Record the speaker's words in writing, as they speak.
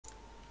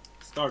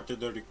started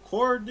the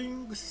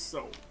recording.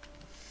 So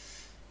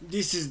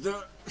this is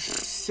the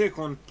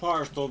second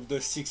part of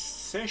the sixth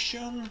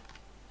session,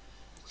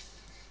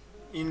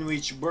 in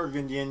which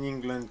Burgundy and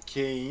England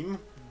came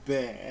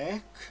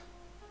back.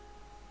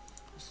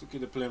 Let's look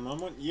at the play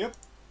moment. Yep,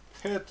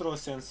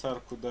 Petros and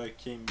Sarkudai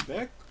came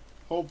back.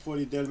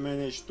 Hopefully they'll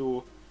manage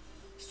to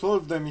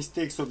solve the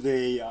mistakes of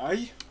the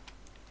AI,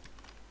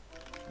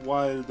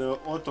 while the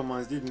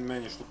Ottomans didn't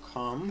manage to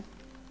come.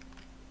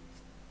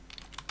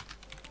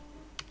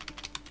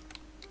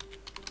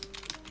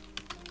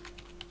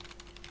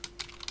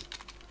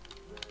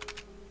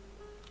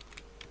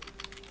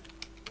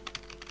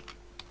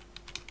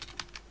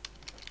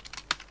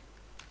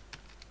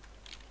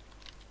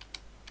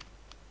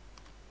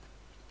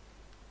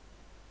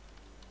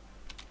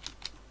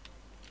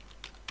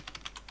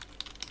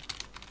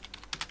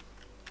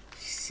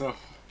 So,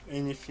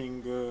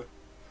 anything,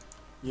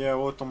 yeah,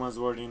 Ottomans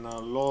were in a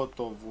lot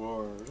of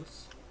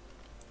wars.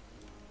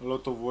 A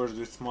lot of wars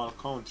with small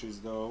countries,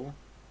 though.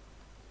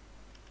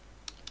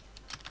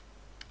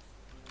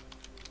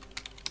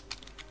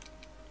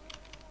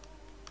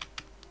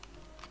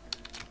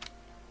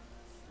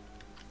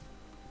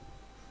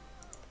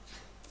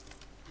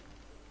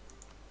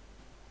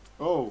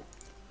 Oh,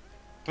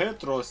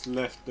 Petros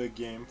left the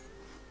game.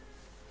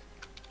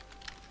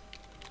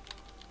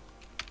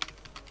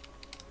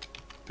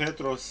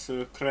 Petros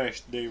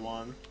crashed day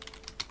one.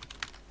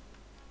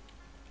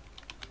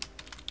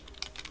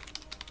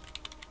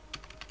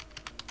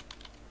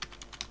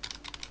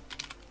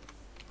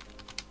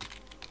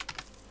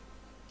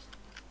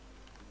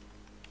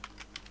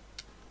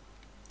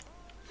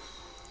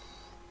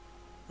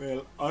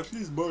 Well, at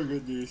least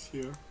Burgundy is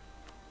here.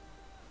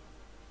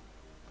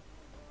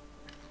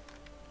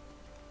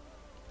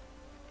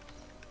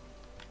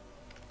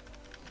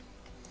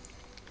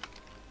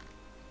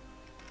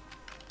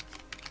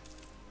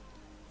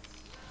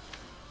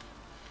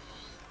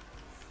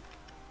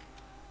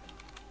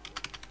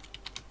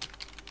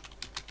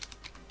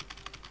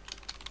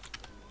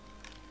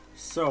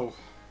 So,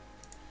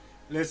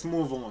 let's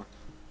move on.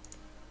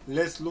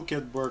 Let's look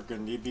at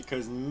Burgundy,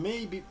 because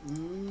maybe,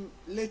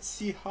 let's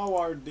see how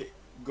are they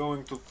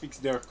going to fix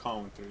their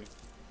country.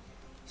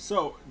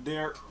 So,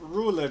 their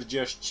ruler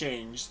just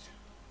changed.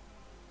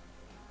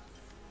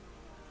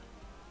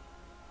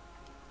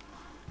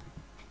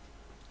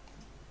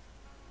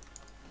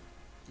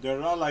 They're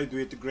allied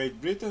with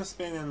Great Britain,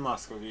 Spain and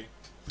Muscovy.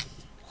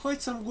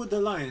 Quite some good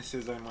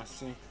alliances, I must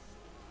say.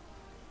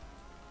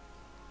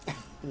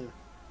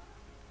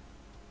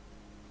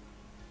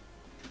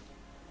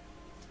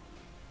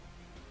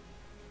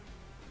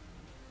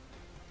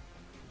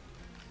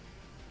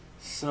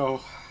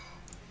 So,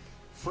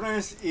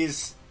 France is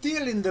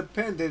still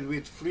independent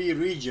with 3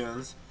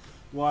 regions,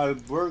 while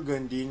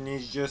Burgundy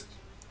needs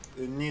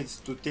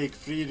to take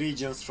 3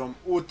 regions from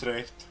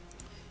Utrecht,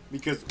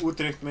 because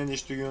Utrecht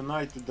managed to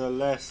unite the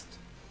last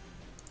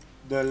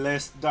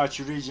Dutch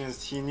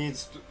regions he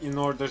needs in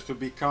order to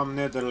become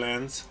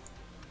Netherlands.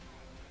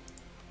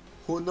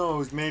 Who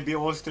knows, maybe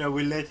Austria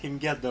will let him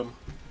get them.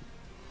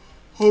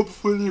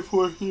 Hopefully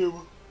for him.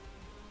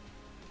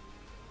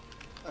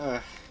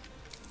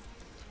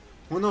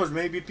 Who knows,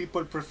 maybe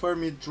people prefer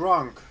me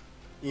drunk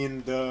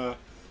in the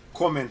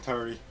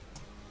commentary.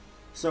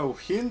 So,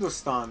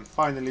 Hindustan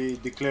finally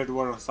declared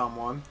war on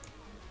someone.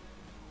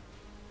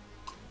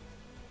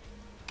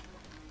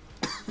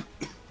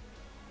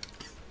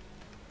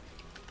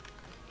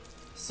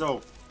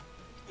 So,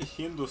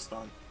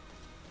 Hindustan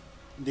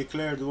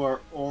declared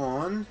war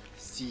on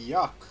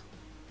Siak,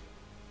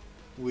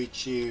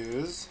 which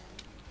is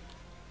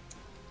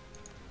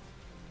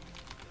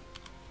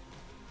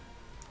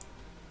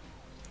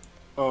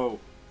oh,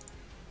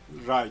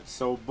 right.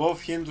 So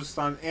both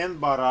Hindustan and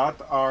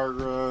Bharat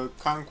are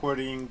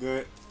conquering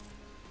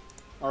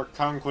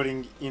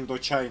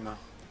Indochina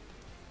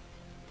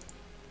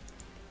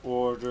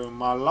or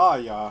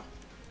Malaya.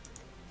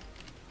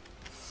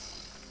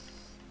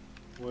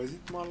 Was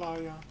it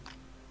Malaya?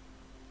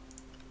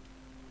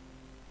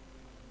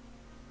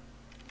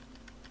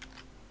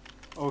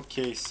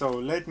 Okay, so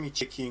let me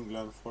check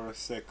England for a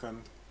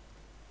second,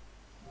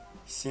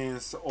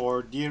 since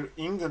our dear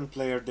England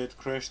player that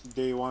crashed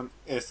day one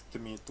asked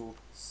me to.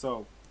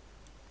 So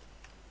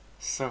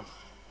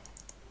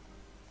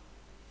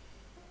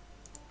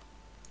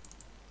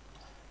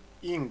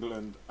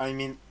England, I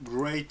mean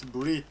Great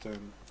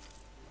Britain.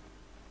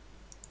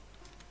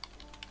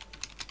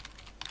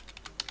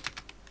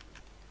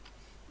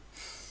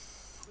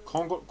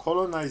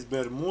 Colonized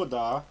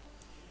Bermuda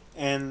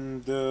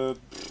and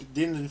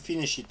didn't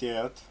finish it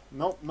yet.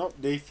 No,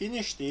 they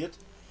finished it,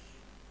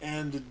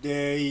 and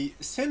they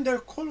sent their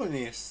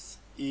colonists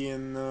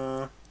in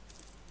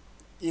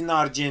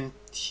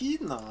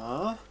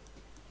Argentina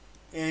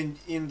and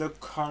in the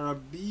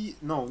Caribbean.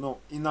 No,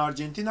 in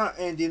Argentina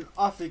and in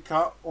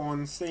Africa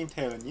on St.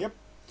 Helens. Yep.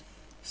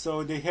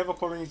 So they have a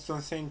colonist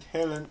on St.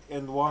 Helens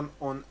and one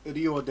on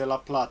Rio de la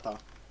Plata.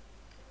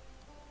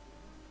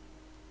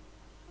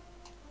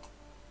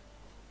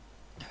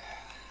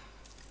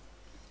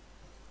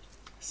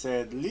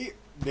 sadly.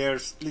 They're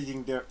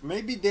splitting their...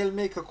 Maybe they'll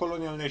make a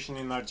colonial nation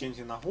in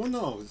Argentina, who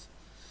knows?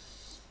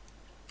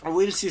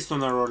 We'll see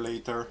sooner or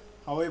later.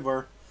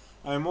 However,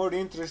 I'm more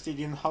interested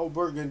in how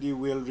Burgundy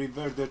will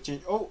revert their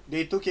change. Oh,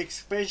 they took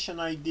expansion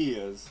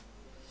ideas.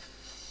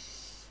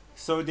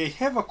 So they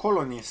have a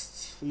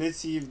colonist. Let's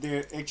see if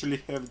they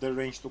actually have the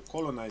range to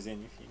colonize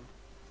anything.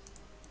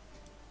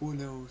 Who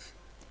knows?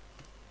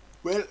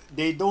 Well,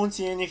 they don't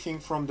see anything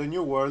from the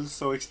New World,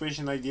 so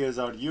expansion ideas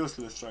are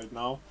useless right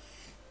now.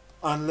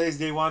 Unless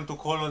they want to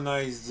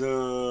colonize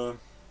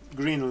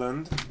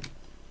Greenland,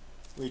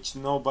 which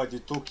nobody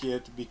took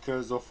yet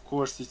because of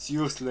course it's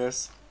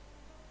useless.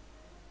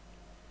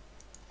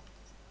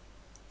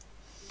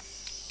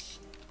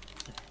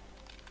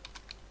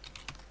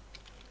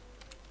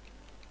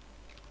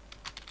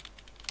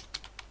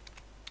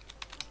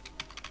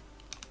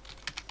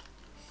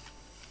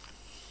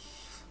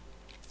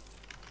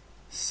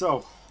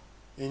 So,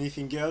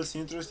 anything else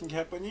interesting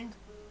happening?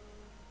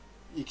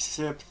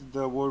 Except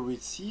the war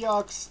with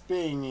Siak.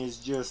 Spain is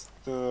just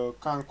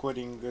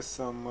conquering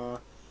some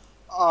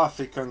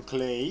African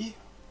clay,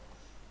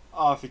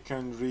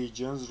 African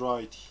regions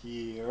right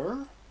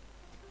here.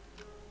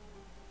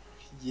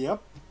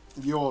 Yep,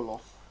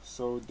 Yolof.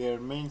 So their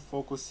main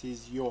focus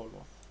is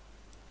Yolof.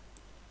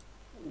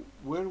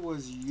 Where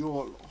was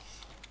Yolof?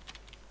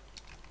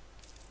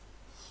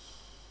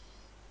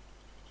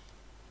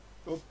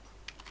 Oh,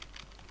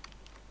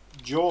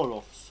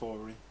 Jolof,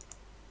 sorry.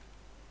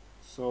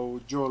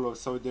 So Jolo,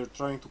 so they're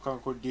trying to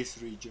conquer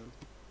this region.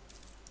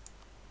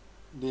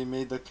 They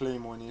made a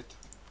claim on it.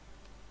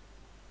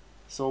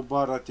 So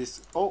Bharat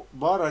is... Oh,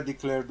 Bharat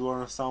declared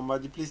war on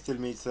somebody. Please tell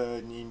me it's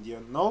an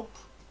Indian. Nope.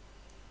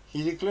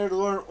 He declared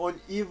war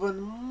on even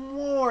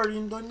more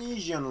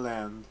Indonesian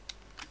land.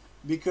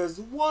 Because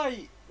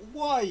why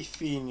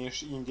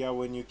finish India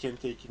when you can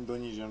take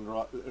Indonesian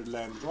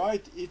land,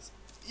 right? It's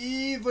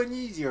even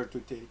easier to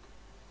take.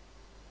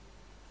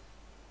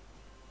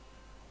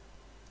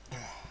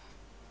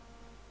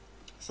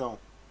 So,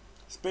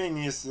 Spain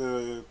is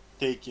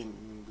taking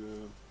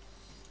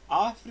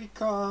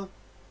Africa.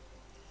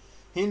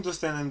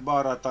 Hindustan and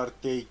Bharat are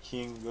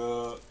taking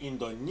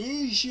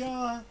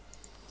Indonesia.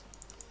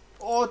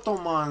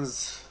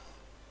 Ottomans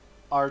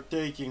are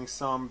taking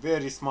some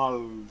very small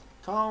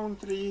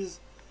countries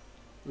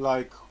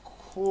like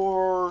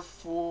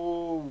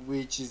Corfu,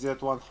 which is at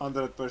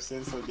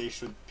 100%, so they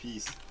should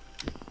peace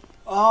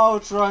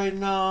out right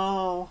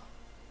now.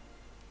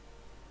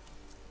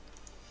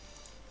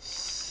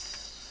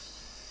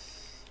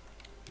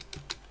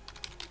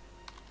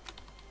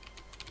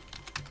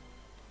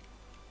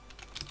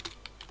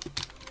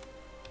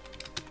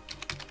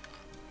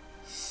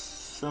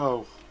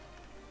 So,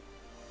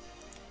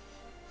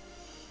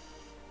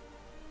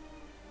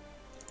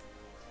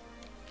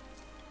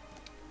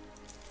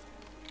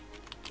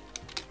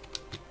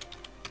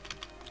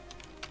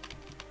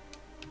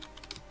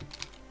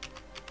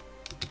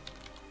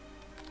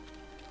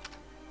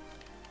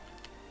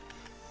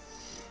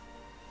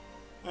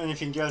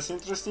 anything else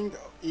interesting?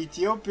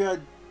 Ethiopia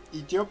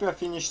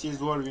finished his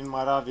war with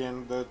Maravi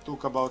and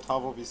took about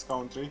half of his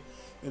country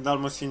and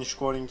almost finished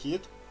scoring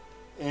it.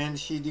 And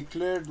he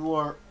declared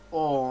war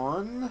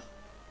on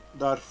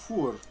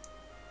Darfur.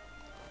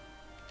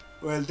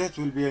 Well, that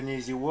will be an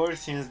easy war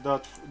since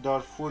that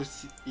Darfur,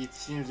 it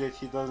seems that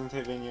he doesn't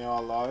have any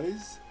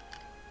allies.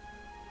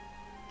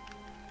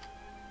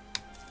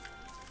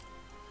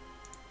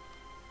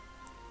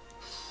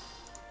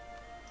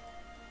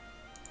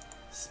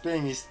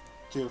 Spain is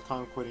still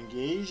conquering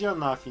Asia.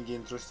 Nothing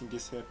interesting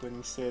is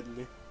happening,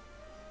 sadly.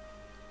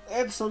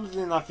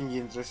 Absolutely nothing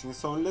interesting.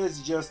 So let's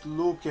just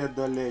look at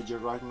the ledger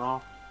right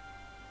now.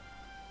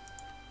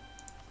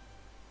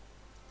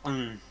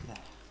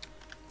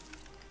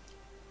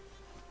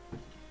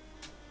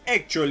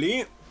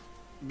 Actually,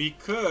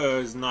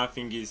 because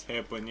nothing is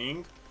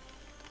happening,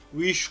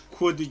 we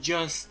could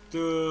just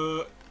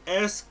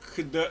ask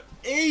the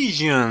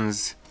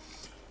Asians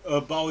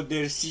about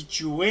their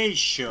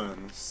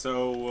situation.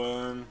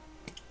 So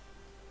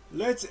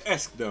let's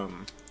ask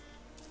them.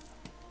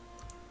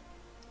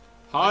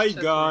 Hi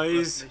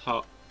guys,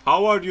 how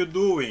are you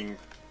doing?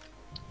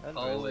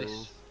 Hello.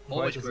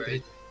 Always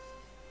great.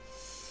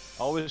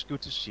 Always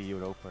good to see you,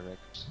 Europa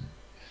Rex.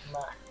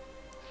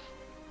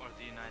 Or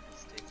the United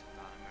States of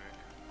North America.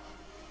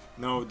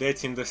 No,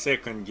 that's in the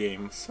second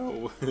game,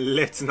 so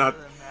let's not.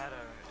 Doesn't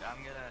matter.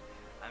 I'm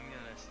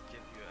gonna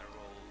give you a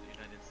role,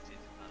 United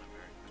States of North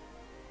America.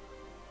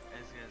 And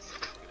it's gonna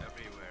stick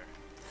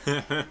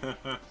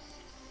everywhere.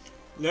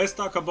 Let's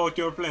talk about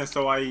your plan.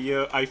 So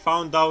I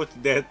found out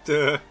that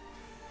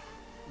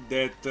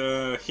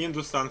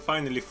Hindustan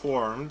finally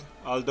formed,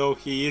 although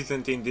he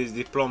isn't in this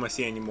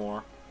diplomacy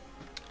anymore.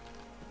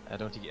 I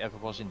don't think he ever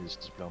was in this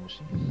diplomacy.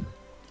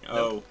 Oh.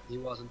 No, he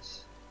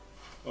wasn't.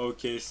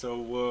 Okay,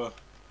 so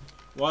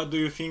what do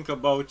you think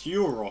about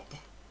Europe?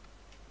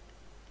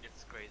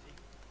 It's crazy.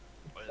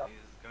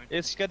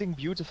 It's getting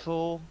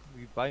beautiful.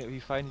 We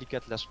finally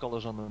get less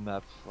colors on the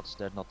map. What's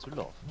there not to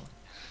love?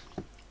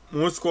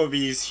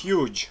 Muscovy is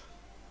huge.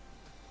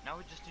 Now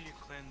we just need to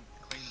cleanse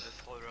clean this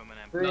whole room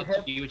and Do you empty. have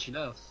Not huge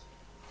enough.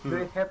 Do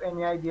you have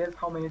any ideas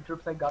how many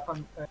troops I got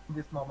on in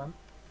this moment?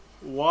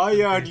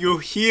 Why are you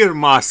here,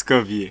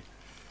 Muscovy?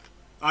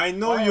 I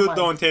know Why you am I?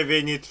 don't have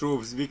any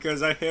troops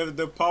because I have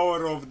the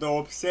power of the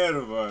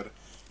observer,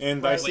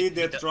 and I Well, see wait,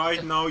 you that don't-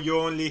 right now you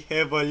only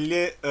have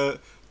a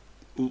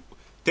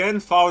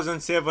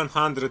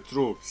 10,700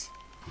 troops.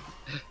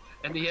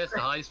 And he has the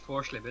highest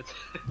force limit.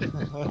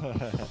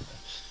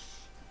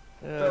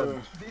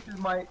 So this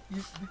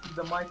is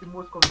the mighty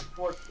Muscovy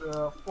force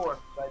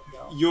right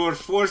now. Your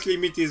force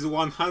limit is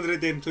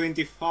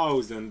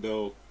 120,000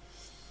 though.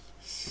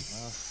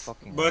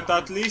 Fucking But hell.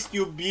 at least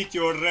you beat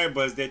your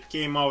rebels that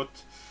came out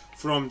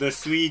from the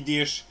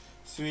Swedish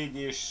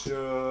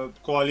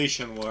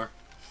coalition war.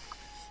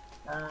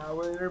 I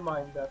will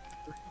remind that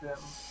to them.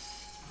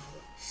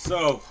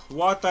 So,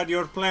 what are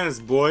your plans,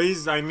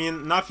 boys? I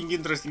mean, nothing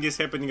interesting is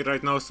happening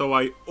right now, so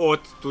I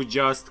ought to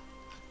just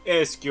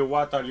ask you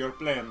what are your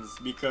plans,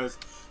 because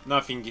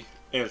nothing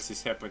else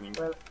is happening.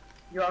 Well,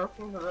 you are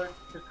looking at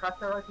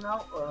Circassia right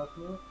now, or at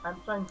me? I'm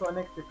trying to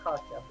annex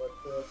Circassia, but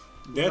you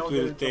That know there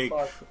will is a take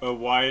bug. a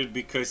while,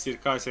 because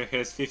Circassia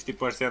has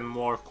 50%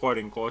 more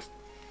coring cost.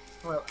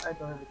 Well, I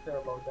don't really care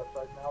about that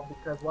right now,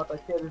 because what I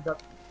care is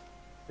that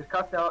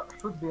Circassia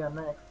should be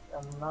annexed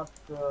and not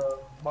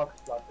bug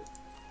splatted.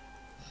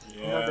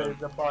 You know there Yeah.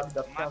 is a bug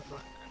that My-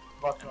 cancels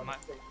what's and on my-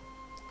 the station.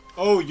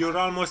 Oh, you're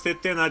almost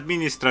at 10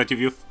 administrative.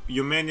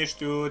 You managed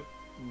to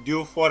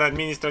do 4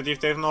 administrative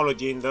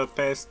technology in the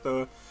past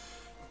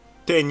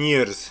 10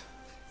 years.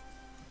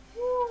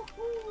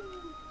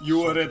 You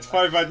were at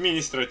 5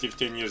 administrative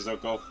 10 years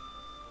ago.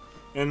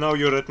 And now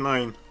you're at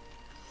 9.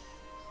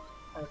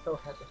 I'm so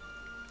happy.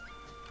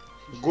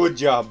 Good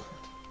job.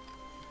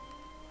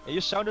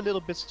 You sound a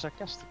little bit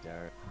sarcastic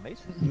there, mate.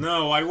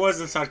 No, I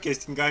wasn't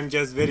sarcastic. I'm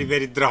just very,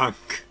 very drunk.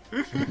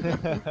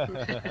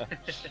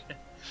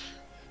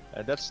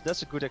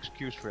 That's a good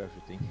excuse for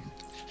everything.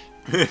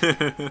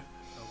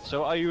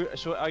 So are you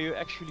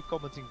actually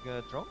commenting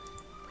drunk?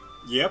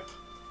 Yep.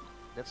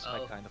 That's my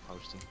Oh. kind of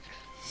hosting.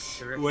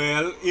 Terrific.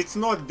 Well, it's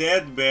not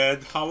that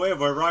bad.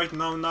 However, right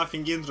now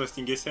nothing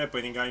interesting is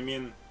happening. I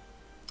mean,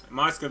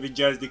 Muscovy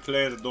just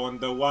declared on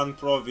the one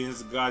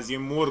province,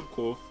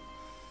 Gazimurku.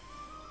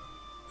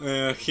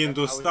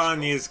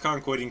 Hindustan is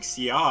conquering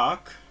Siak.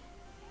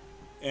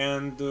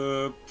 And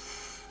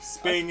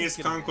Spain is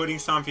conquering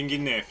something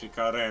in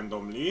Africa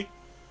randomly.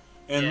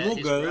 And Yeah,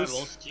 these Mughals...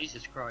 rebels,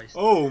 Jesus Christ.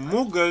 Oh,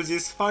 Mughals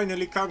is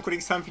finally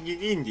conquering something in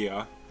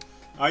India.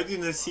 I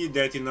didn't see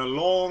that in a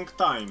long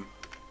time.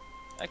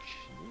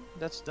 Actually,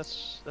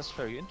 that's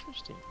very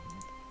interesting.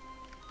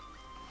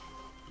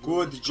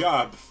 Good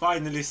job,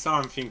 finally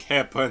something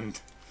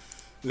happened.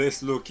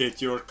 Let's look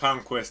at your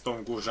conquest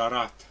on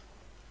Gujarat.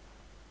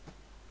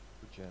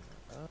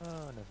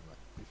 Never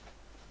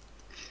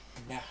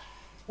mind.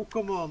 Oh,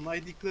 come on, I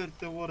declared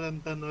the war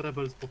and then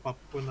rebels pop up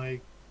when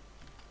I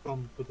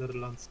come to their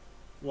lands.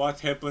 What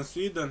happened,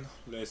 Sweden?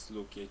 Let's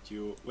look at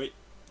you. Wait.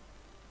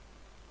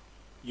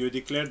 You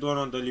declared war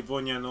on the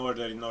Livonian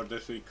Order in order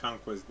to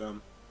conquest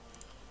them.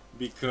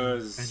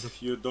 Because Kind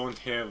of. you don't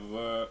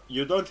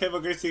have a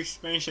great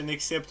expansion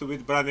except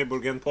with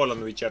Brandenburg and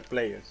Poland, which are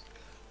players.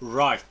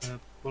 Right.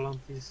 Poland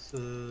is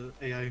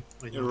AI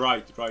right now.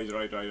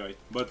 Right.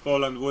 But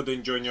Poland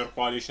wouldn't join your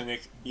coalition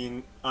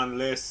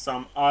unless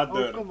some Oh,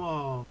 other... come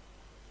on.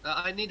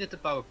 I needed the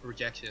power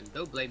projection.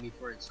 Don't blame me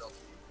for insult.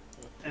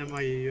 Am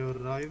I your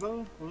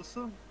rival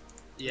also?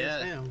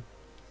 Yes, I Yeah, am.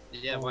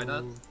 yeah, why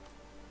not? Oh,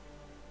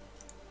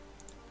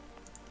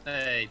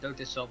 Hey, don't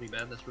insult me,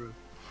 man. That's rude.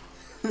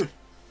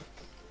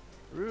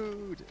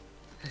 Rude.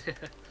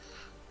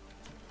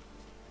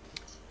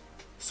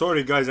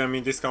 Sorry guys, I'm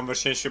in this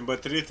conversation,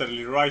 but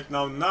literally right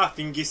now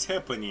nothing is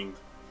happening.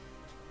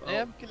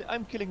 Hey,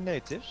 I'm killing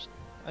natives.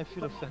 I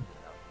feel offended.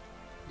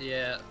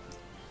 Yeah.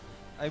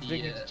 I'm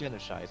bringing Yeah.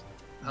 genocide.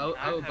 How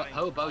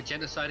about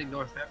genociding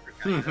North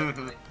Africa? You have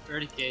like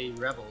 30k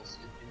rebels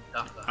in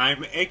Dhaka.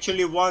 I'm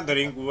actually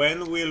wondering when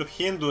will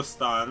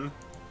Hindustan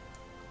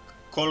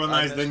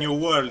colonize the new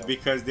world,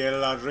 because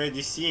they're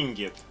already seeing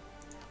it.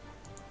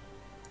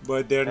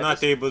 But they're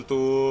not able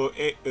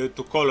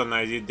to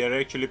colonize it. They're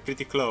actually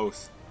pretty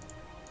close.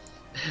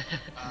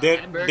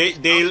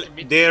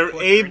 They're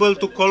able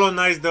to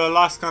colonize the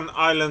Alaskan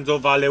islands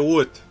of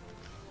Aleut.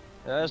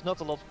 There's not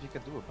a lot you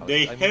can do about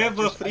They it. I mean, have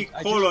I a just- free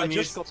I colonies.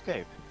 just got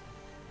Cape.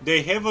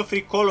 They have a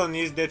free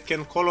colonies that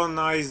can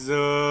colonize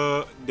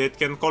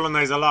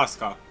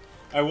Alaska.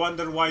 I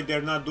wonder why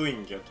they're not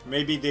doing it.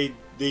 Maybe they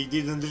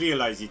didn't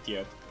realize it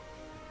yet.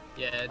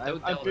 Yeah, I'm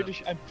don't tell pretty.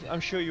 them. I'm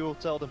sure you will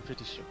tell them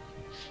pretty soon.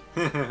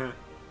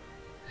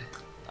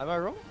 Am I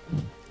wrong?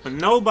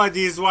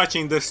 Nobody is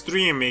watching the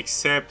stream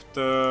except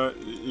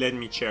let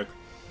me check.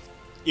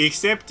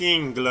 Except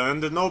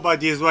England,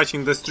 nobody is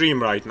watching the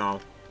stream right now.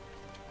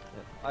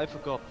 Yeah, I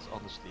forgot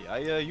honestly.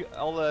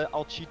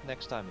 I'll cheat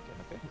next time again.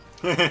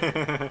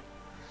 Okay.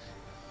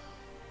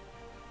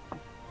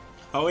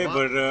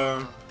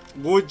 However,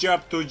 good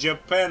job to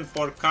Japan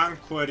for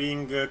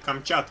conquering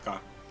Kamchatka.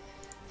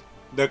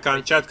 The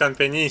Kamchatkan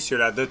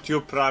Peninsula, the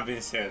two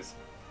provinces.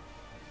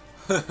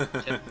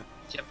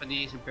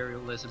 Japanese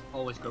imperialism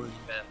always going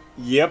bad.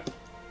 Yep.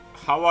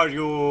 How are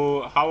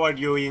you? How are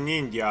you in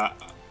India?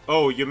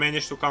 Oh, you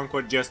managed to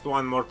conquer just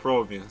one more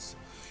province.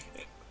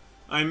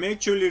 I'm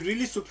actually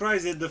really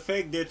surprised at the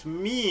fact that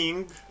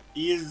Ming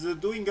is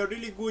doing a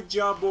really good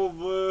job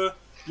of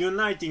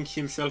uniting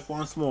himself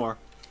once more.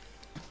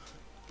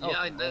 Yeah,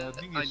 I know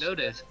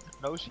this.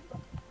 Explosie.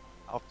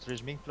 After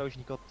his Ming explosion,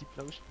 he got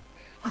Diplosion.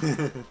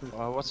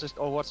 What's it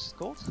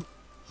called?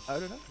 I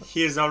don't know.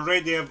 He is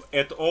already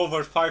at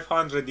over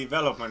 500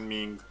 development,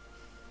 Ming.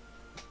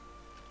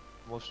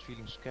 Was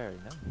feeling scary,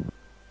 no?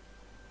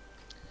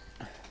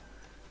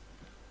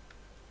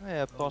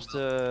 Yeah, past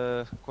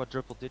the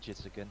quadruple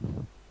digits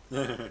again.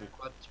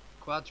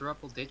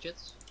 Quadruple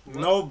digits? What?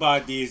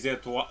 Nobody is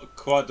at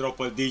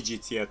quadruple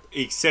digits yet,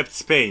 except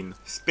Spain.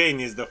 Spain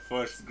is the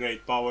first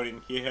great power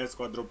and he has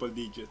quadruple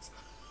digits.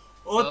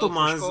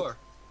 Ottomans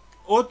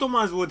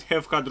would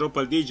have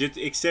quadruple digits,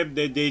 except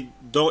that they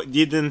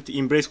didn't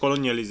embrace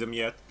colonialism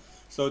yet.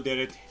 So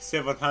they're at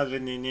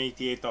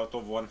 788 out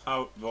of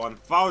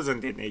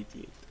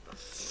 1088.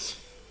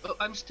 Oh,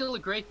 I'm still a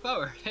great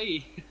power.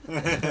 Hey,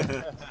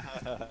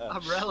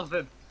 I'm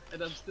relevant,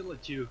 and I'm still a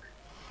duke.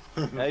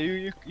 Yeah,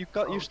 you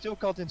still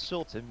can't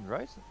insult him,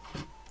 right?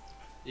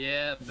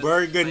 Yeah. But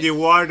Burgundy,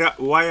 why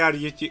are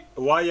you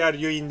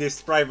in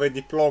this private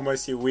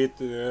diplomacy with?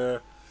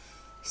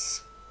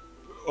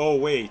 Oh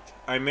wait,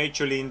 I'm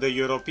actually in the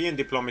European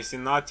diplomacy,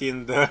 not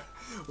in the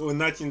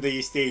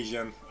East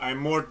Asian. I'm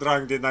more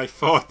drunk than I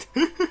thought.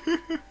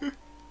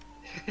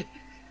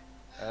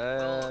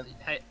 Well,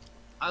 hey,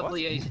 I'll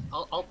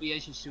be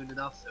Asian soon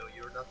enough, so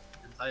you're not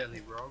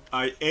entirely wrong.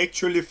 I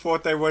actually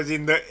thought I was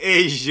in the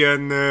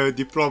Asian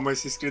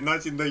diplomacy screen,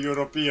 not in the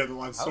European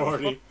one.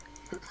 Sorry.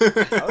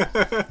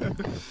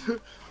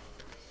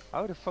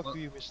 How the fuck do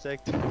you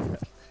mistake that?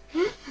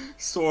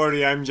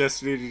 Sorry, I'm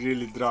just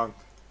really drunk.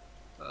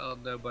 Well,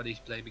 nobody's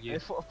blaming you.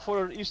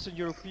 For an Eastern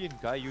European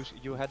guy,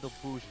 you handle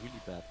booze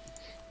really bad.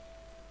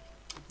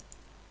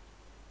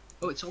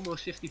 Oh, it's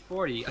almost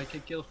 50-40. I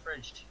can kill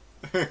French.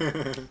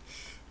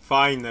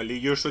 Finally,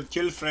 you should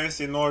kill France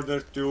in order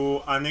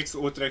to annex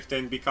Utrecht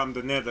and become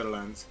the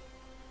Netherlands.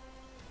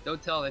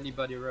 Don't tell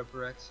anybody,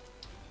 Roperex.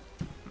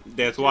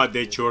 That what?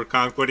 That you're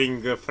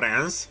conquering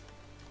France?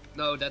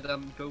 No, that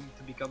I'm going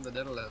to become the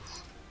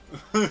Netherlands.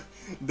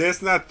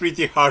 That's not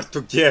pretty hard to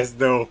guess,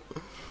 though.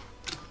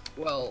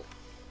 Well,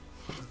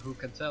 who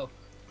can tell?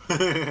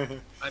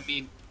 I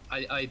mean,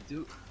 I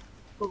do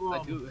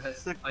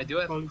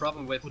have a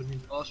problem with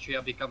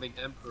Austria becoming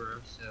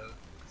emperor, so.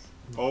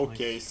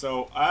 Okay,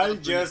 so I'll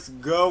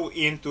just go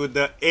into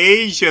the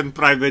Asian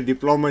private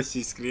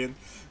diplomacy screen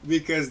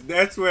because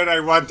that's where I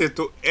wanted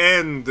to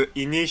end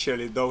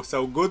initially, though.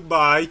 So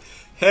goodbye.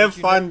 Have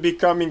fun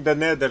becoming the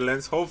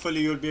Netherlands.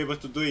 Hopefully you'll be able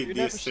to do it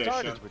this session. You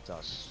never started with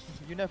us.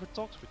 You never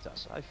talked with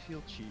us. I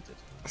feel cheated.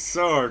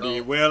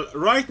 Sorry. Well,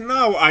 right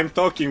now I'm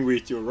talking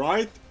with you,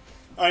 right?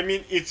 I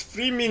mean, it's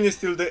 3 minutes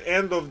till the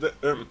end of the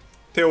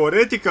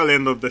theoretical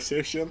end of the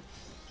session.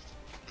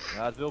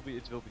 Yeah, it will be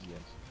the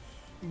end.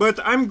 But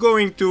I'm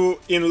going to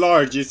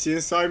enlarge it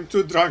since I'm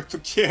too drunk to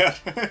care.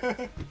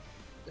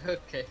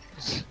 Okay.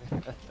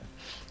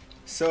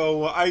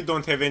 So I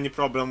don't have any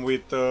problem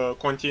with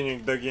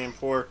continuing the game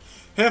for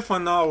half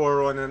an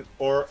hour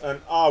or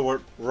an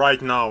hour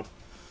right now.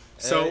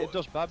 So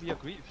does Bobby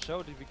agree? If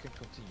so, then we can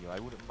continue. I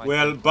wouldn't mind.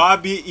 well,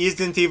 Bobby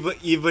isn't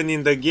even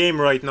in the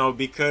game right now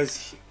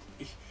because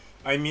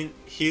I mean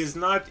he's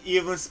not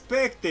even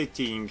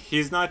spectating.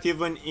 He's not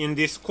even in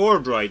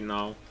Discord right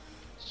now.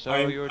 So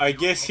I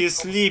guess he's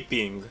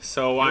sleeping.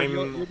 So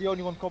you're the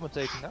only one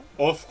commentating now?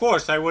 Of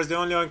course, I was the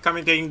only one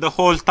commentating the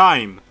whole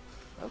time.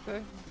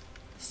 Okay.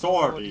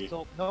 Sorry.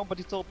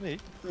 Nobody told me.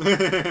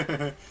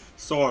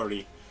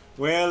 Sorry.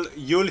 Well,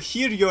 you'll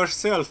hear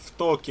yourself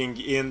talking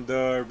in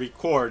the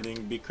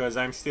recording because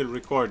I'm still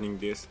recording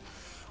this.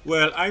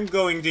 Well, I'm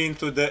going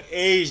into the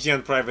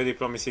Asian private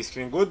diplomacy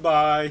screen.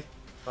 Goodbye.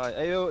 Bye.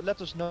 Ayo,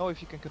 let us know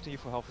if you can continue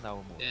for half an hour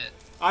more. Yeah.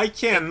 I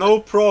can, no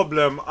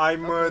problem.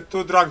 I'm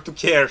too drunk to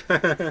care.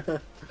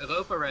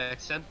 Roperex,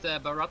 send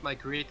Barat my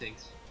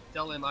greetings.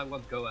 Tell him I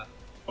want Goa.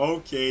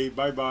 Okay,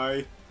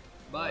 bye-bye.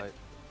 Bye.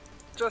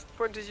 Just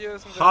 20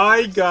 years.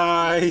 Hi,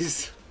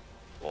 guys.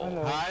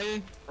 Hello.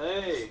 Hi.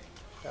 Hey.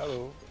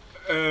 Hello.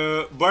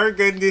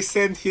 Burgundy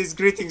sent his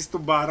greetings to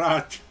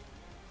Barat.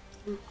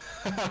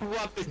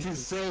 What did you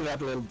say,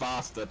 that little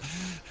bastard?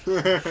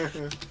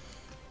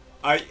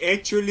 I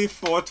actually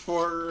thought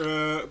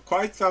for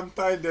quite some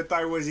time that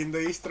I was in the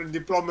Eastern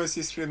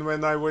diplomacy screen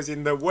when I was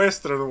in the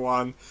Western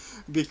one,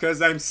 because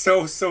I'm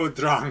so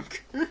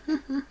drunk.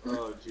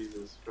 Oh,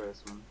 Jesus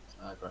Christ, man.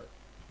 Right.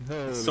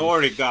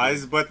 Sorry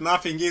guys, but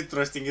nothing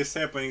interesting is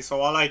happening,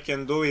 so all I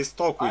can do is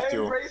talk with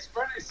you. I embrace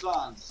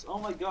Renaissance! Oh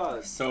my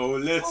god. So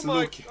let's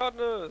look. Oh my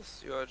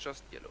goodness, you are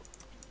just yellow.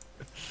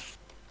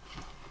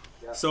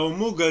 So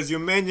Mughals, you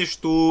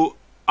managed to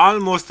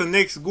almost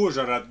annex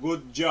Gujarat,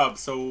 good job.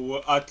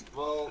 So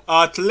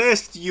at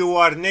least you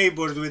are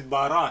neighbors with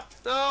Bharat.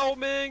 No,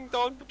 Ming,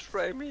 don't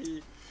betray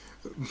me.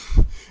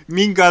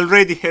 Ming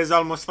already has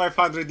almost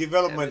 500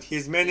 development.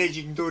 He's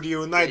managing to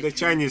reunite the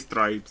Chinese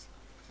tribes.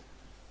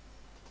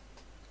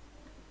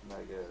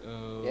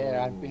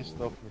 Yeah, I'm pissed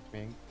off with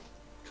Ming.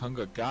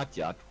 Congo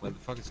Gatyat? Where the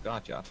fuck is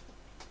Gatyat?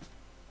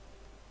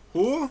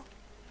 Who?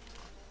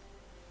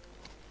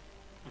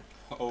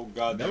 Oh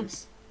god, Nope.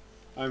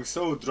 I'm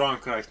so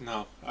drunk right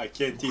now. I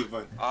can't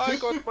even. I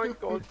got my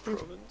gold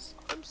province.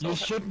 I'm so You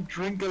happy. shouldn't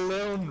drink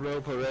alone,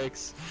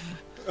 Roborex.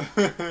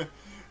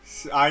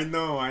 I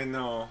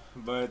know,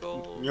 but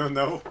Gold. you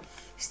know,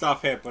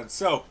 stuff happens.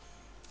 So,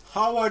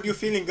 how are you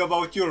feeling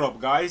about Europe,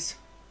 guys?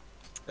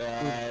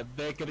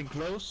 They're getting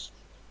close.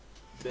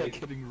 They're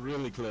getting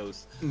really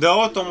close. The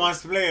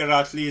Ottomans player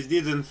at least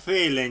didn't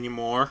fail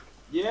anymore.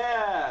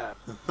 Yeah!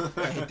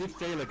 He did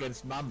fail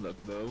against Mamluk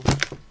though.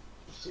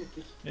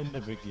 In the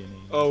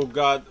beginning. Oh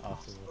god.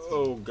 Afterwards.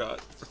 Oh god.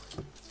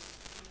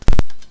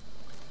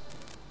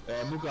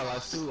 Mughal, I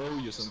still owe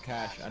you some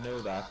cash, I know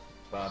that.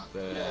 But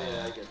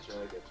Yeah, I get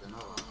you,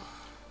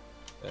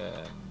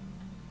 no.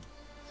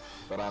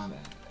 But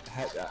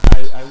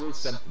I will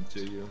send them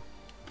to you.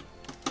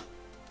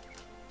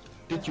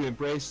 Did you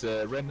embrace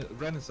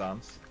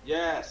Renaissance?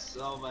 Yes!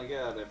 Oh my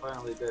god, I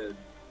finally did.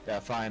 Yeah,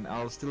 fine.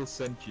 I'll still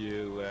send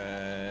you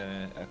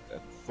at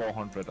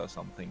 400 or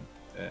something.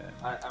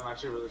 I'm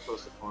actually really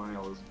close to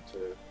colonialism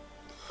too.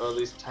 Or at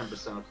least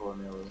 10% of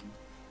colonialism.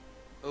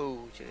 Oh,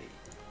 Jay.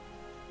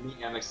 Me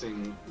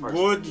annexing parts of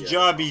Good India.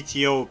 job,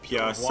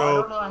 Ethiopia. Why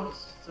So, don't I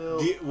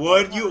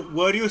still...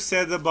 were you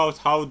said about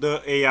how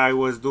the AI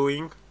was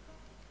doing?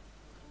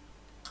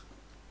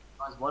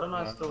 Guys, why don't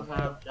I still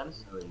have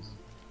Janissaries?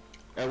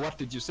 What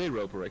did you say,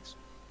 Roborex?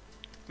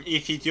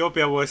 If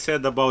Ethiopia was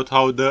said about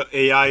how the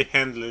AI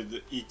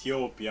handled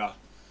Ethiopia,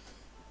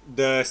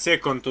 the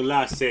second to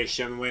last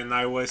session when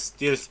I was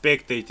still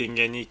spectating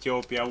and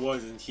Ethiopia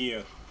wasn't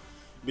here,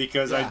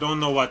 because I Yeah. don't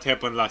know what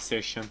happened last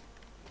session.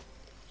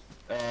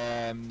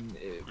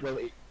 Well,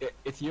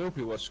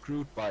 Ethiopia was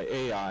screwed by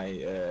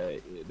AI.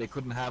 They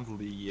couldn't handle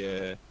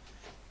the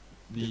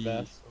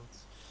vessels.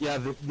 yeah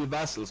the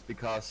vessels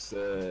because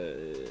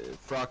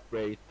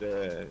Frogbraid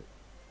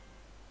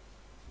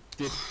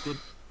did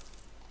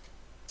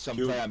some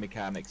Too- player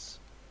mechanics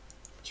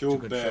to Too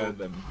control bad.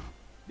 them.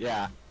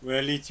 Yeah,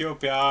 Well,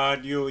 Ethiopia, are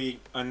you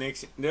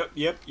annexing?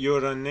 Yep,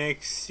 you're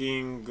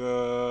annexing.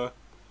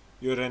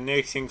 You're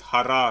annexing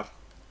Harar.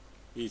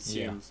 It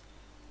seems.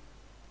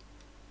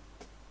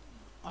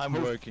 I'm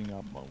Hope- working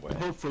up my way.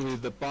 hopefully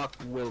the bug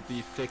will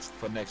be fixed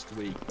for next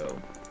week though.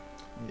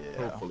 Yeah.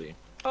 Hopefully.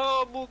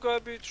 Oh,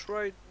 Mughal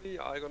betrayed me.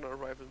 I gonna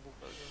arrive in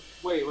Mughal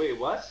now. Wait,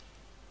 what?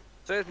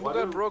 Said Why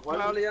Mughal do- broke why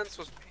my do- alliance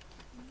with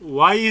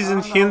Why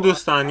isn't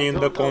Hindustan I in don't the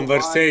know why that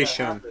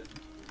conversation? happened.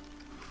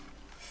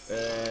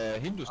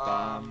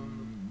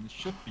 Hindustan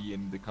should be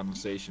in the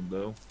conversation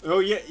though. Oh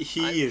yeah,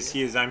 he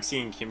is. I'm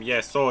seeing him.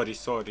 Yeah, sorry.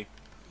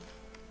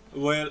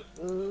 Well,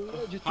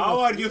 how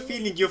are you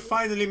feeling? You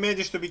finally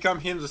managed to become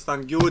Hindustan.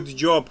 Good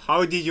job.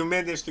 How did you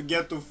manage to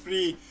get to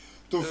free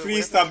we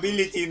have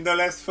stability in the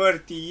last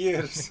 30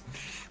 years?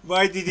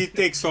 Why did it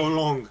take so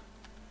long?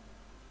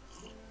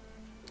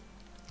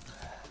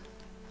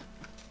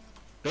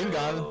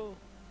 Bengal, Oh,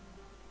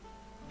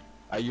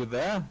 are you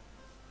there?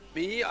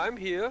 me, I'm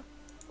here.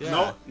 Yeah.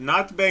 No,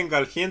 not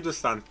Bengal,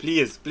 Hindustan.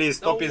 Please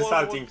stop no insulting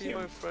one won't be him.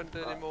 my friend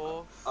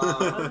anymore.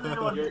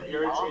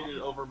 You're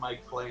treated over my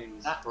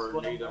claims That's for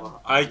what I'm native. doing.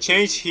 I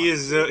changed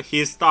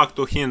his talk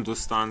to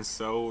Hindustan,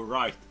 so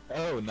right. Oh,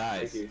 Thank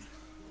nice. you.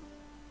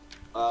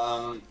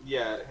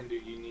 Yeah, Hindu,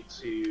 you need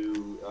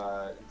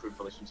to improve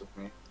relations with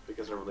me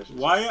because our relations.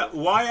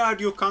 Why are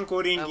you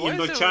conquering And why is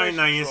the Indochina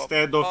relationship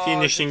instead drop? of Oh,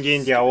 finishing this is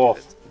India stupid.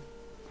 off?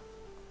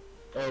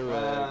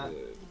 Oh,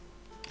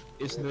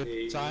 isn't okay.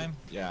 it time?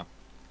 Yeah.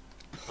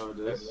 Oh, it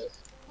is.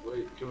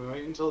 Wait, can we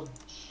wait until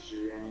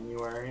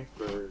January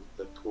for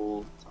the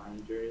cool time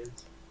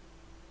periods?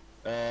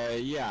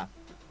 Yeah.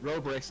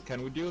 Robrex,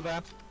 can we do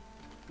that?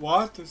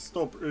 What?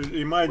 Stop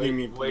reminding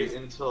me, Wait please.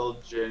 until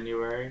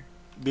January.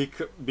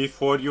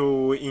 Before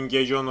you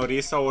engage on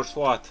Orissa or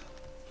what?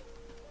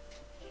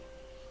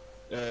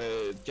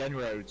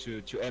 January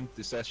to end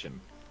the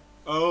session.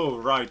 Oh,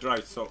 right.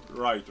 So,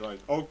 right.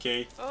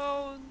 Okay.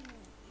 Oh,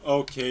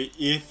 Okay,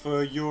 if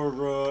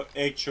you're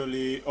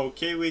actually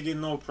okay with it,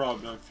 no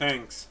problem.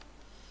 Thanks.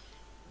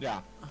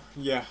 Yeah.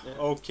 Yeah.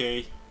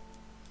 Okay.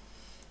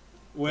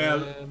 Well,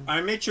 Um,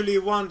 I'm actually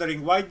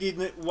wondering why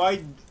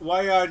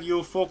are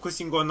you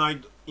focusing on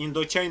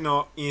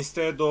Indochina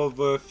instead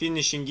of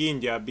finishing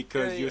India?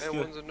 Because okay, you I still.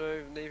 want to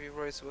know Navy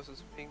race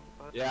versus Ping.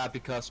 Yeah,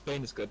 because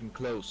Spain is getting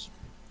close.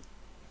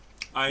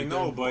 I you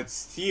know, don't- but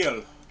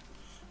still,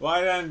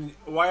 why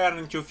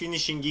aren't you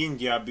finishing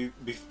India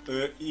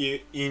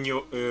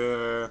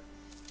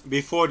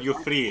before you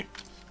free?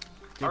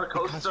 Our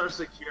Because- coasts are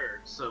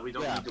secure, so we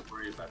don't Yeah. need to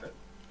worry about it.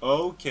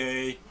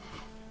 Okay.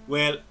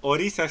 Well,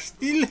 Orissa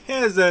still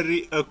has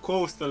a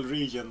coastal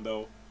region,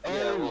 though. Oh,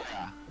 Yeah, well-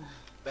 yeah.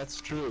 That's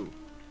true.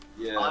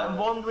 Yeah. I'm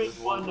wondering there's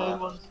why one no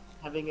left. one's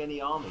having any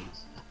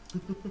armies.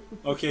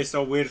 Okay,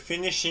 so we're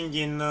finishing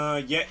in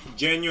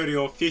January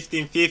of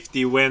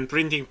 1550 when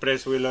printing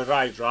press will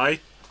arrive,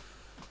 right?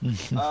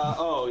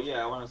 Oh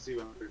yeah, I want to see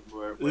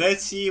where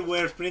Let's see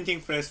where printing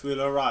press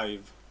will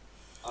arrive.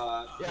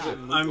 Yeah,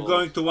 I'm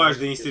going to watch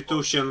the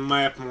institution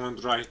map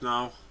mode right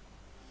now.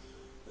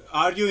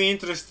 Are you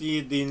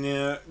interested in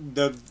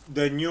the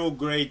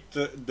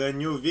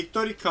new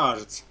victory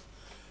cards?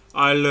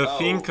 I'll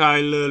think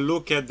I'll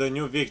look at the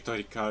new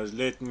victory cards.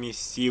 Let me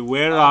see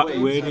where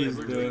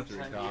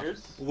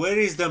where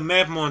is the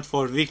map mode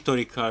for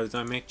victory cards?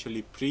 I'm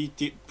actually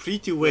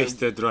pretty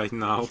wasted right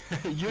now.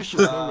 you should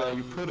know where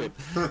you put it.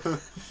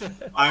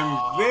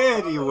 I'm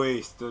very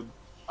wasted.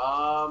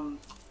 The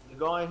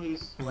guy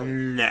he's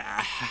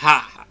Nah.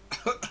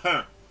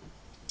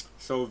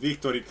 So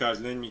victory cards.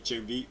 Let me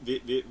check.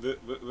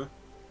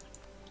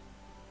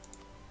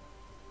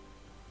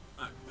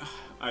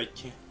 I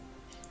can't.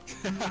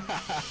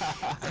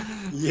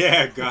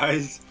 Yeah,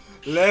 guys,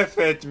 laugh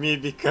at me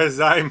because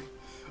I'm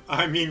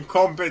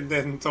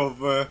incompetent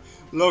of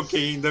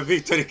locating the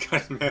victory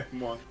card map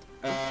mod.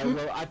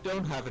 Well, I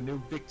don't have a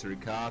new victory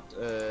card.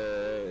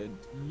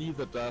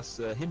 Neither does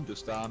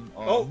Hindustan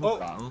or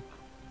Mughal.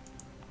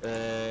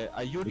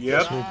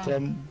 Yep.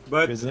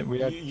 But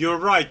you're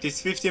right.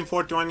 It's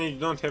 1541 and you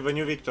don't have a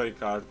new victory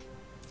card.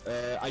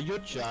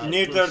 Ayutthaya.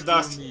 Neither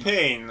does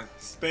Spain.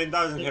 Spain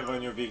doesn't have a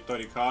new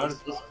victory card.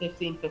 It's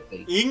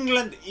 1550.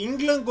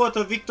 England got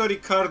a victory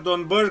card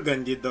on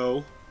Burgundy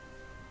though.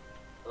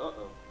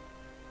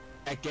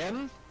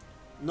 Again?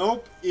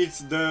 Nope, it's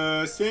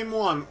the same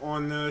one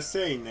on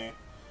Seine.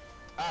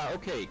 Ah,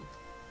 okay.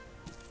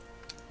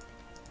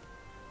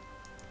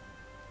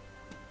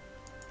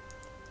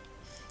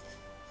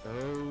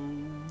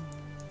 Oh,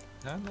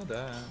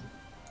 Canada.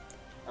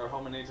 Our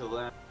home to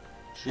land.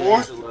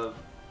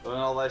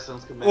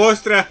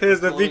 Austria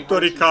has a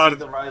victory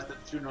card.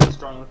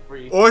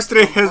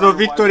 Austria has a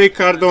victory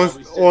card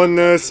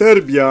on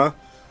Serbia,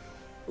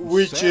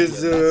 which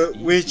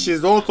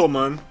is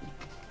Ottoman.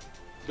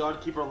 God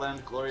keep our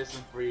land glorious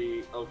and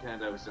free. Oh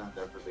Canada, I was doing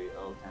there for the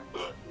oh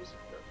Canada.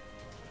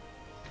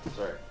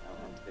 Sorry,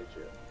 I'm a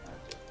patriot.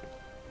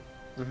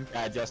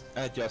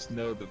 I just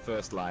know the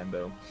first line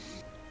though.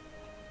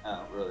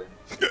 Oh really?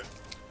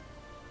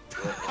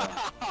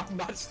 How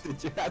much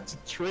did you have to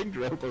drink,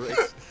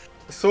 Roborix?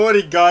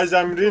 Sorry guys,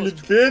 I'm really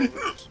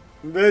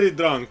very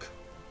drunk.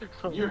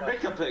 You're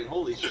hiccuping,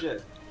 holy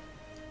shit.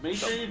 Make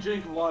sure you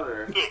drink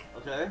water,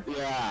 okay?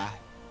 Yeah.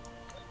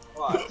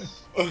 What?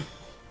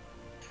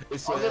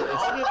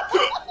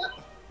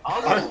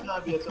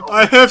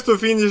 I have to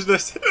finish the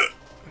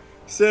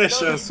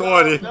session,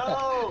 sorry.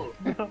 No,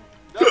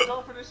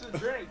 don't finish the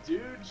drink,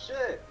 dude,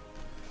 shit.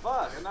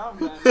 Fuck, and now I'm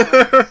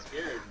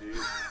scared,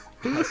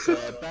 dude. Has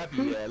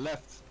Babby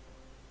left?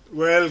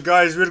 Well,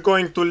 guys, we're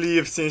going to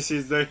leave since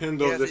it's the end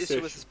of the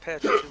session. with his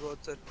pet, she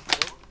wrote that.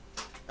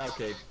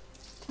 Okay.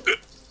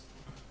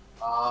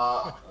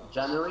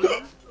 January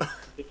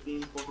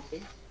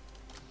 1546.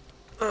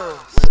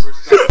 We're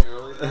starting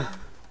early then?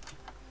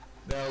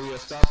 No, we are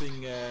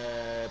starting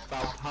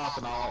about half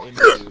an hour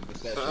into the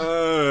session.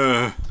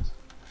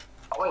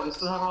 Oh wait, we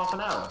still have half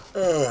an hour.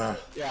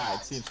 Yeah,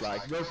 it seems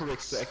like.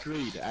 Roborix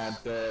agreed, and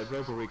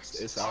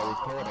Roborix is our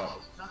reporter.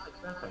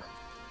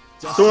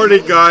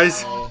 Sorry,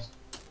 guys.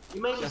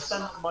 You made me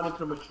spend money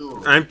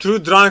prematurely. I'm too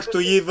drunk to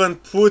even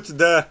put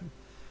the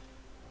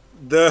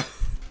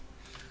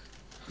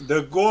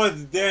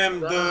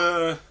goddamn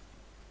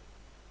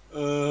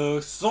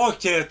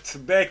socket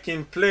back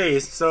in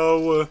place.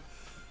 So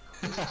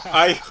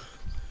I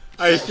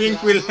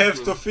think we'll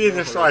have to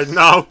finish right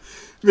now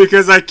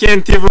because I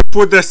can't even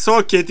put the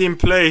socket in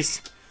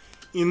place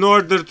in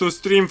order to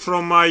stream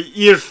from my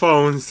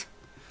earphones.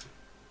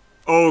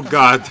 Oh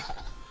god,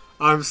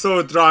 I'm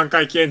so drunk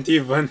I can't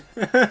even.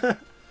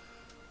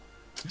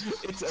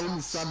 It's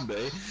only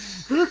Sunday.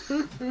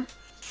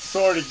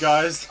 Sorry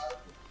guys.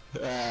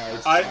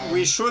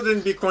 We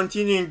shouldn't be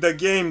continuing the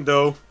game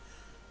though,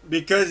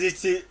 because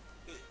it's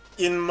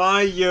in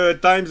my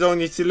time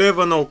zone. It's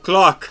 11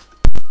 o'clock.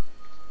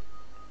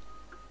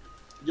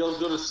 Yo,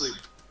 go to sleep.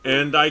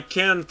 And I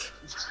can't.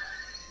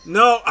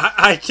 No,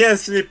 I can't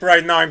sleep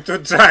right now. I'm too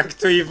drunk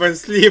to even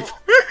sleep.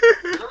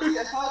 Really?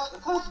 I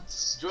thought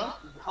drunk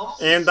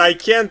helps. And I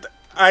can't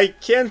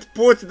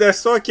put the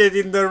socket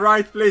in the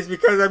right place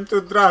because I'm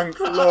too drunk.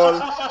 Lol.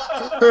 Well,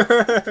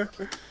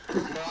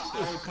 I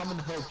will come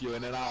and help you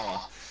in an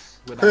hour.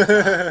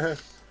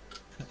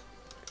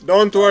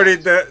 Don't worry,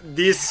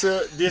 this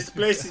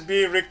place is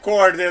being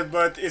recorded,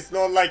 but it's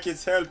not like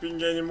it's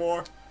helping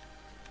anymore.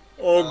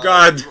 Oh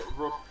god.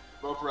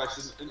 Roperex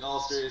is in all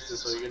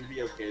seriousness, so you're gonna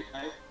be okay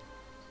tonight?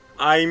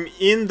 I'm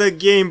in the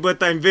game,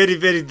 but I'm very,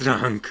 very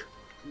drunk.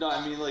 No,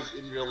 I mean like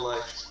in real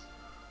life.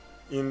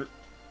 In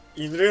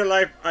real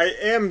life, I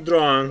am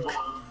drunk.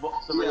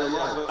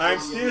 Yeah, I'm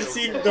still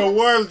seeing the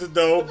world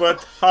though,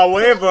 but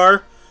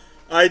however,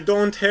 I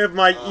don't have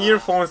my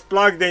earphones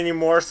plugged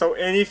anymore, so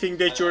anything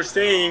that you're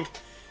saying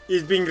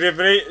is being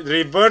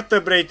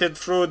reverberated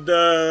through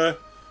the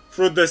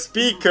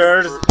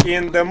speakers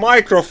in the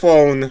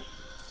microphone.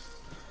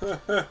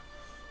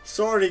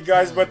 Sorry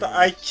guys, but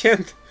I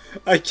can't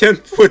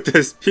put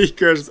the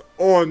speakers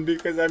on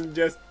because I'm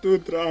just too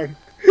drunk.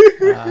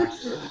 Ah,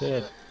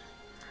 shit.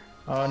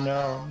 Oh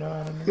no,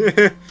 no.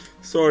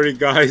 Sorry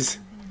guys.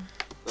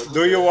 That's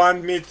Do you okay.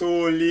 want me to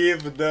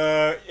leave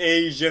the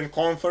Asian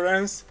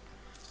conference?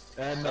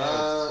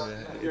 No,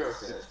 you're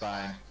it's okay.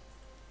 fine.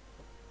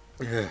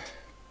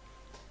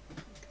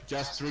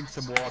 Just drink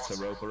some water,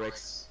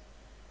 Roborex.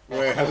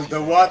 Well,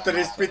 the water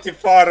is pretty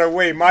far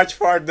away, much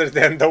farther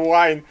than the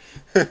wine.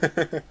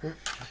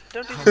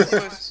 Don't even see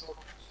my sword,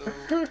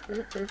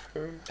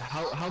 so...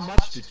 How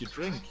much did you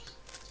drink?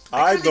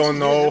 I don't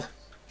know.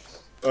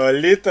 A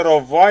liter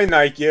of wine,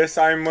 I guess.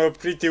 I'm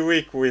pretty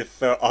weak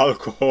with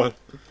alcohol.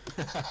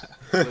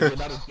 So you're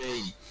not a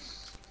game.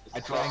 I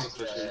drank,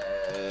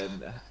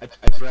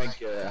 I drank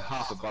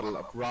half a bottle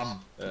of rum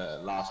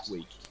last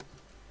week.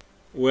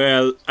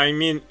 Well, I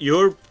mean,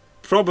 you're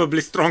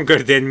probably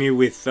stronger than me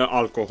with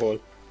alcohol.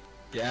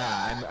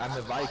 Yeah, I'm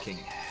a Viking.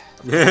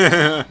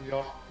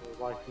 You're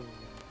Viking.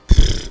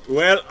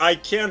 Well, I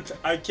can't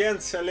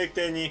select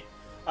any.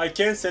 I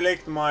can't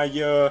select my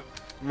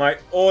my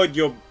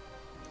audio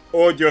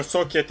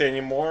socket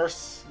anymore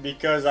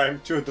because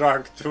I'm too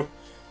drunk to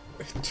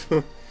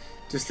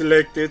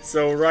select it.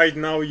 So right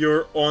now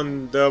you're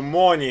on the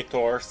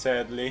monitor,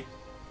 sadly.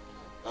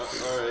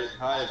 Alright,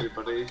 hi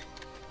everybody.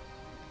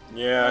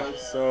 Yeah,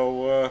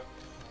 so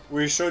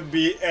we should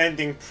be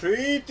ending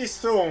pretty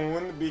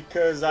soon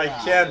because I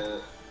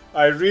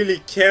really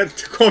can't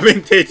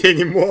commentate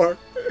anymore.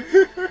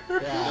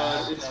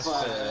 Yeah, It's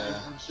fine.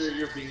 I'm sure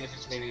you're being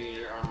entertaining in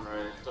your own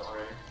right. Don't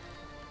worry.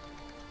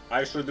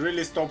 I should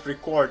really stop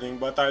recording,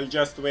 but I'll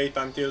just wait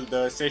until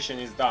the session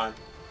is done.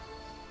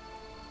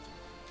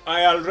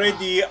 I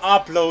already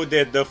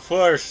uploaded the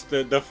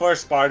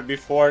first part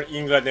before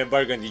England and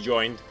Burgundy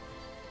joined.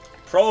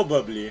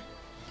 Probably.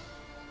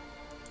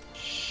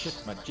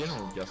 Shit, my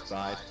general just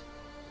died.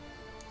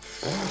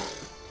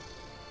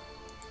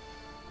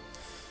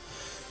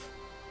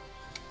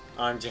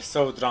 I'm just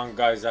so drunk,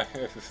 guys.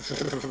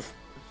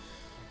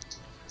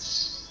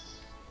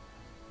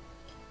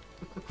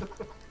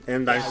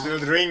 And I'm still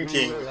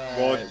drinking.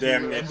 God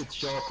damn it. End it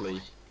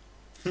shortly.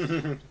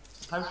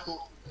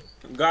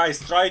 Guys,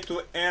 try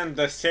to end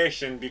the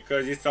session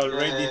because it's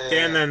already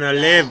 10 and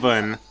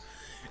 11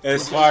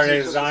 as far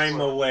as I'm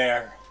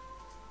aware.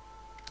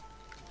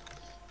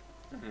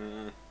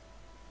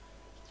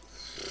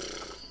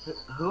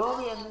 Who are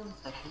we ending the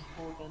session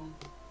for again?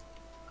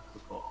 I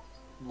forgot.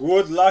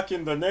 Good luck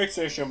in the next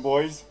session,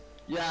 boys.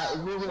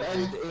 Yeah, we will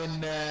end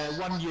in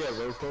 1 year,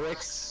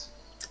 Roborex.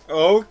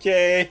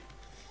 Okay.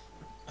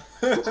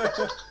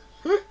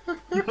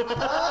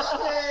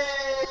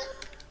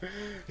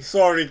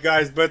 Sorry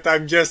guys, but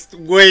I'm just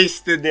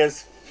wasted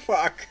as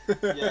fuck.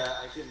 Yeah,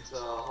 I can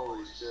tell.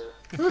 Holy shit.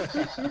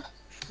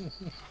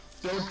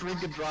 Don't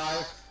drink and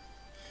drive.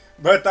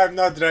 But I'm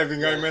not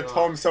driving, I'm at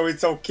home, so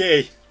it's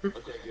okay.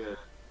 Okay, good.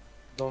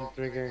 Don't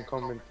drink and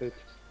commentate.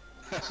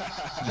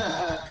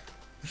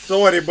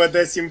 Sorry, but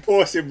that's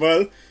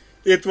impossible.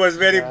 It was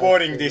very Yeah,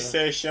 boring yeah. this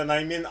session.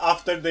 I mean,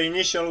 after the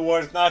initial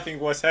wars, nothing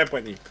was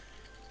happening.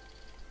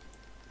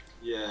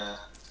 Yeah.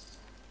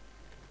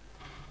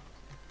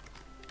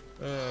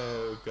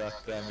 Oh god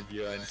damn it,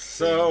 you're insane.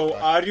 So,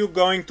 are you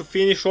going to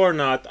finish or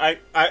not?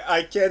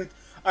 I can't.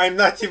 I'm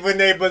not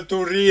even able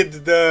to read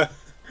the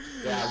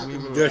we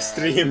will, the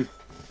stream.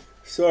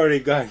 Sorry,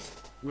 guys.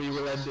 We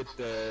will end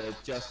it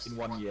just in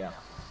 1 year.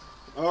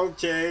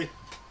 Okay.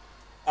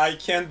 I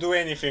can't do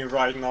anything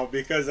right now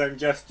because I'm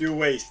just too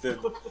wasted.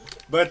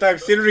 But I'm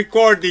still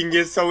recording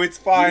it, so it's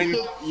fine.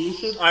 You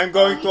should, I'm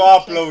going to you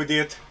should upload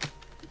it.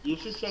 You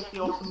should check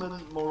the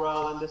Ottoman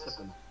morale and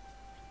discipline.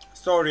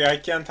 Sorry, I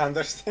can't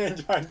understand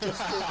you.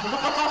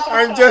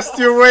 I'm just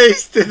too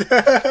wasted.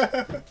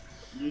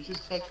 You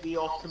should check the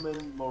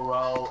Ottoman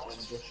morale and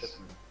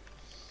discipline.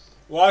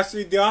 What's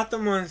with the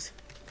Ottomans?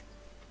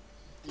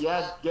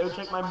 Yeah, go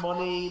check my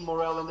money,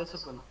 morale and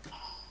discipline.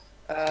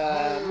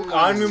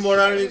 Army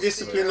morale and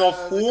discipline of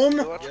whom?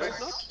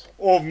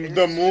 Of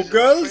the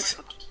Mughals?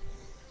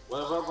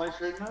 What about my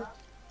trademark?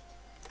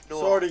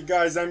 Sorry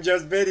guys, I'm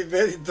just very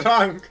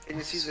drunk. Can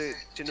you see the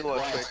Genoa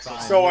trade?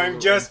 So I'm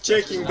just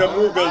checking the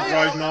Mughals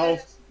right now.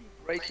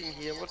 Breaking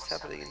here, what's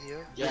happening in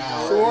here?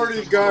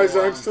 Sorry guys,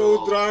 I'm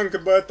so drunk,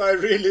 but I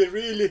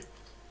really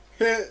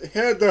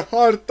had a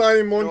hard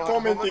time on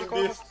commenting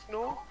this.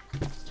 No?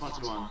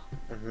 21.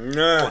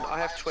 Nah. I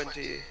have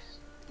 20.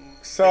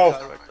 So,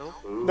 Right now.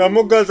 the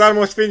Mughals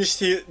almost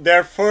finished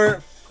their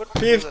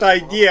fifth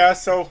idea,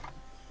 so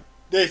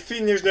they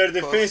finished their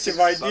defensive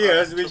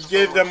ideas, which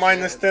gave them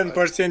minus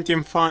 10%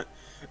 in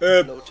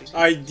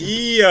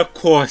idea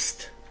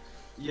cost.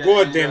 Yeah,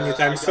 God and, damn it,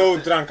 I'm so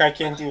drunk I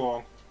can't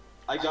even.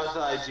 I got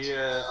the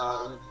idea,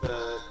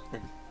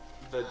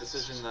 the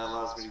decision that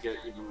allows me to get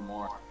even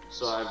more.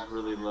 So I have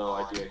really low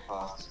idea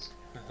costs.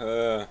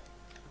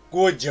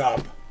 Good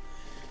job.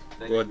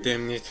 Thank God you.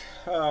 damn it.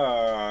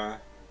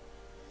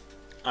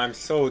 I'm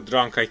so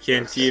drunk I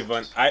can't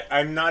even.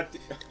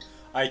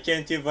 I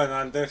can't even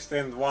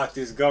understand what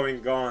is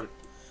going on.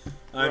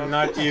 I'm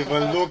not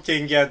even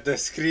looking at the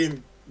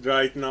screen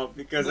right now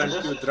because I'm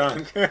too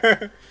drunk.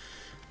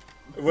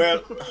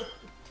 Well,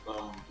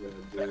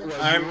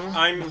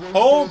 I'm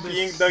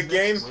hoping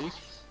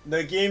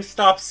the game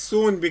stops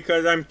soon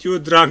because I'm too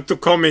drunk to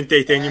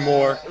commentate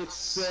anymore.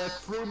 It's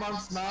 3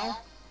 months now.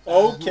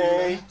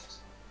 Okay.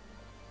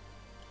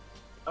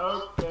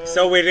 Okay.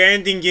 So we're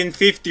ending in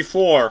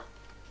 54.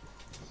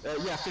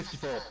 Yeah,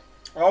 54.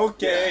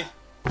 Okay.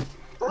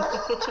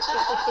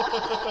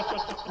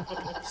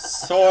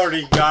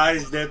 Sorry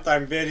guys that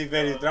I'm very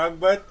drunk,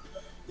 but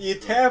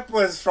it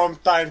happens from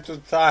time to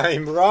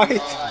time,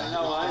 right? I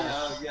know,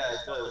 yeah,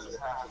 it does. It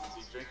happens.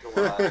 You drink a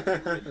lot, you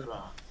get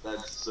drunk.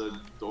 That's the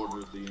order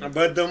of the universe.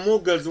 But the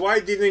Mughals, why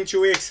didn't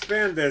you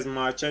expand as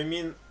much? I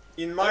mean,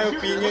 in my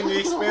opinion, you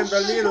expand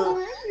a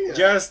little,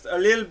 just a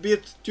little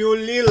bit too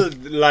little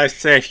last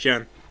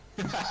session.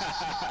 You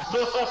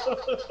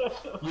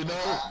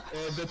know,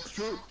 the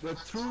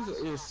truth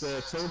is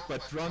told by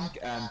drunk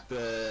and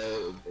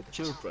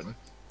children.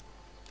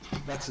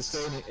 That's a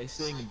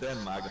saying in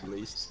Denmark, at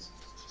least.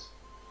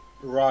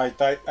 Right,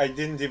 I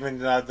didn't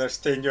even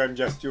understand you, I'm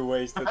just too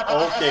wasted.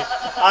 Okay,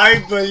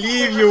 I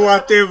believe you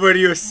whatever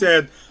you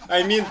said.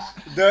 I mean,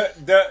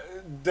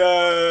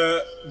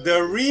 the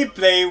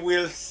replay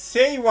will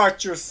say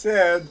what you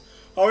said,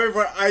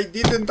 however, I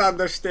didn't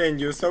understand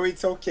you, so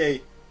it's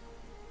okay.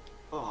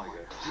 Oh my god.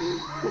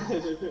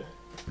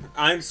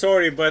 I'm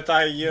sorry, but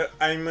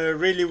I'm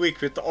really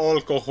weak with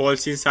alcohol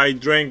since I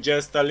drank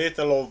just a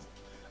liter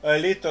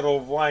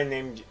of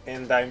wine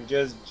and I'm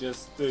just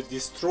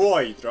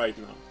destroyed right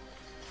now.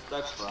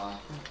 That's fine.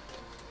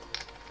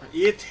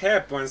 It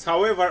happens.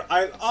 However,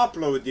 I'll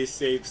upload this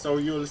save so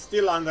you'll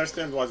still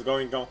understand what's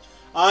going on.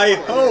 I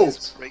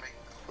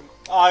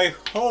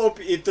hope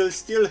it'll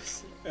still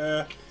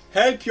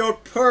help your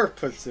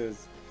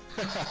purposes.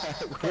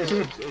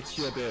 It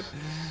sure did.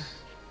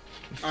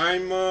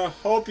 I'm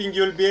hoping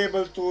you'll be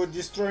able to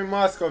destroy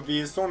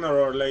Muscovy sooner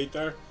or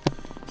later,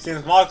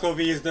 since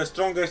Muscovy is the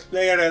strongest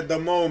player at the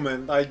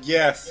moment, I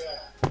guess.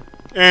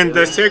 And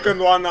the second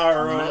one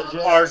are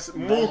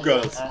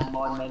Mughals. And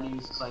my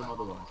menus claim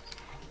otherwise.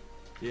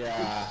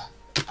 Yeah,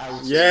 I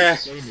would say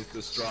Spain is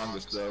the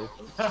strongest though.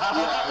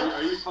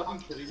 Are you fucking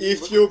kidding me?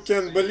 If you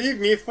can believe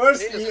me,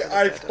 firstly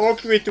I've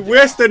talked with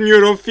Western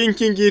Europe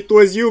thinking it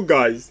was you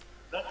guys.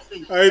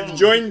 I've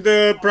joined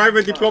the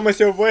private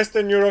diplomacy of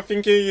Western Europe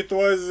thinking it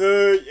was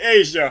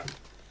Asia.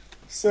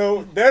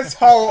 So that's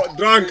how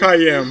drunk I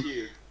am.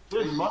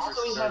 Dude,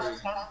 Moscow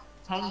has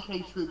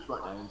 10k troops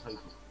right now in total.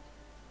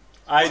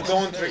 I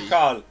don't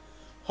recall.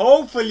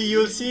 Hopefully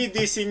you'll see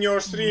this in your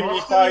stream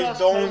if I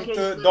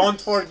don't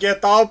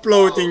forget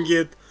uploading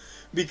it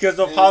because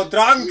of how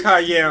drunk I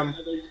am.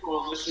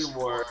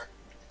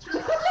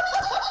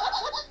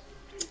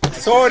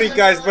 Sorry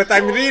guys, but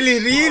I'm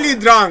really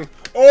drunk.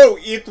 Oh,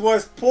 it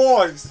was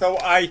paused, so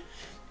I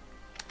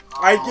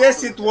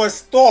guess it was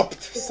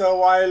stopped.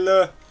 So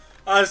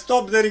I'll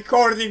stop the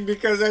recording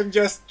because I'm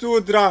just too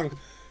drunk.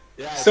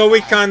 So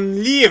we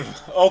can leave.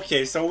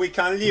 Okay, so we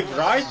can leave,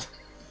 right?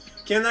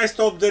 Can I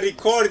stop the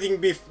recording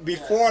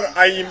before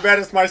I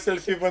embarrass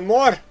myself even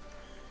more?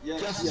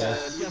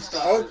 Yes.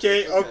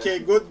 Okay,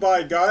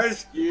 goodbye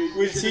guys.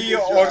 We'll see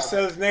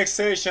ourselves next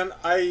session.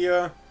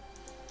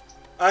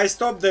 I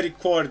stopped the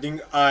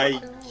recording,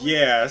 I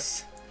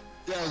guess.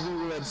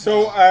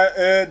 So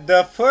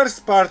the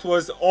first part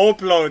was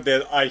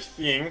uploaded, I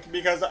think,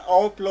 because I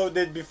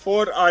uploaded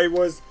before I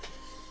was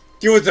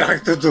too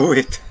drunk to do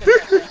it.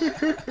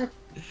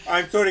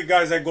 I'm sorry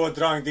guys I got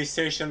drunk this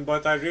session,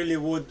 but I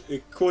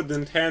really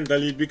couldn't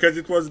handle it because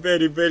it was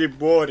very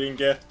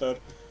boring after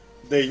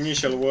the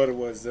initial war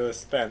was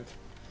spent.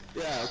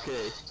 Yeah,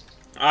 okay.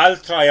 I'll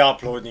try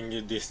uploading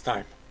it this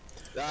time.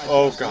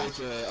 Oh god.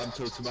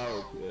 Until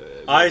tomorrow.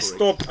 I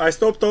stopped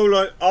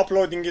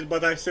uploading it,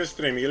 but I'm still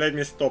streaming. Let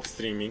me stop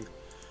streaming.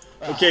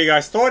 Okay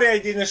guys, sorry I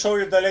didn't show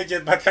you the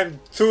legend, but I'm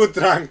too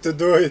drunk to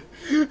do it.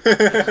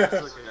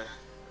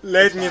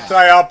 Let me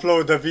try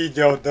upload the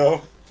video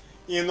though,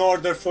 in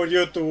order for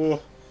you to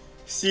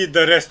see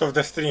the rest of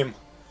the stream.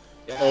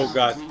 Oh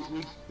god.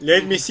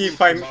 Let me see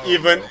if I'm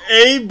even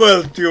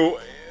able to,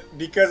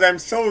 because I'm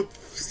so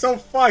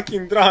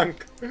fucking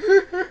drunk.